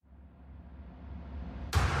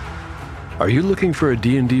Are you looking for a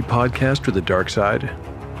D&D podcast with a dark side?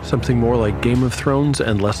 Something more like Game of Thrones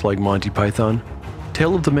and less like Monty Python?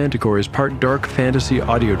 Tale of the Manticore is part dark fantasy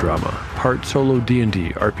audio drama, part solo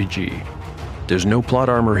D&D RPG. There's no plot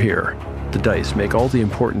armor here. The dice make all the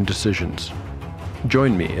important decisions.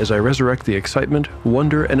 Join me as I resurrect the excitement,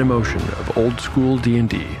 wonder, and emotion of old school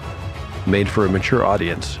D&D. Made for a mature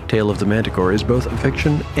audience, Tale of the Manticore is both a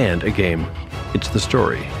fiction and a game. It's the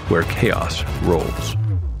story where chaos rolls.